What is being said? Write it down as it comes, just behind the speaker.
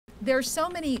there's so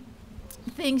many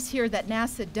things here that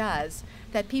NASA does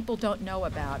that people don't know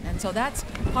about, and so that's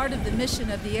part of the mission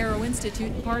of the AERO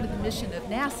Institute, and part of the mission of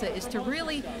NASA is to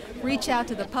really reach out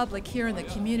to the public here in the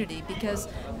community, because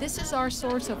this is our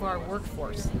source of our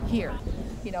workforce here.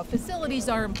 You know, facilities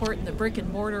are important, the brick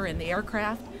and mortar and the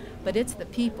aircraft, but it's the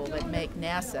people that make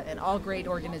NASA and all great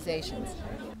organizations.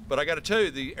 But I got to tell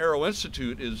you, the AERO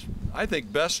Institute is, I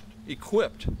think, best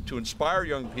equipped to inspire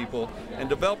young people and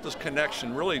develop this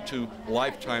connection really to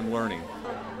lifetime learning.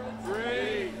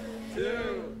 3,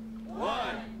 2,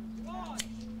 1.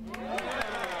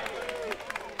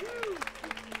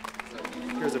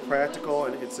 Here's a practical,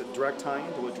 and it's a direct tie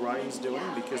into what Dryden's doing,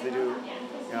 because they do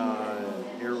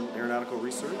aeronautical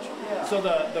research. So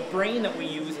the brain that we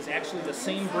use is actually the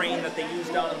same brain that they use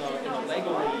down in the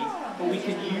Lego League, but we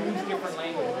can use different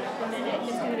languages.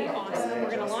 It's going to be awesome. We're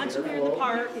going to launch it here in the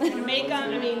park. It's going to make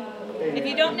them, I mean, if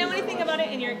you don't know anything about it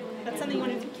and that's something you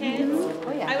want to do kids,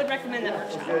 I would recommend that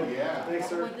workshop. Thanks,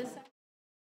 sir.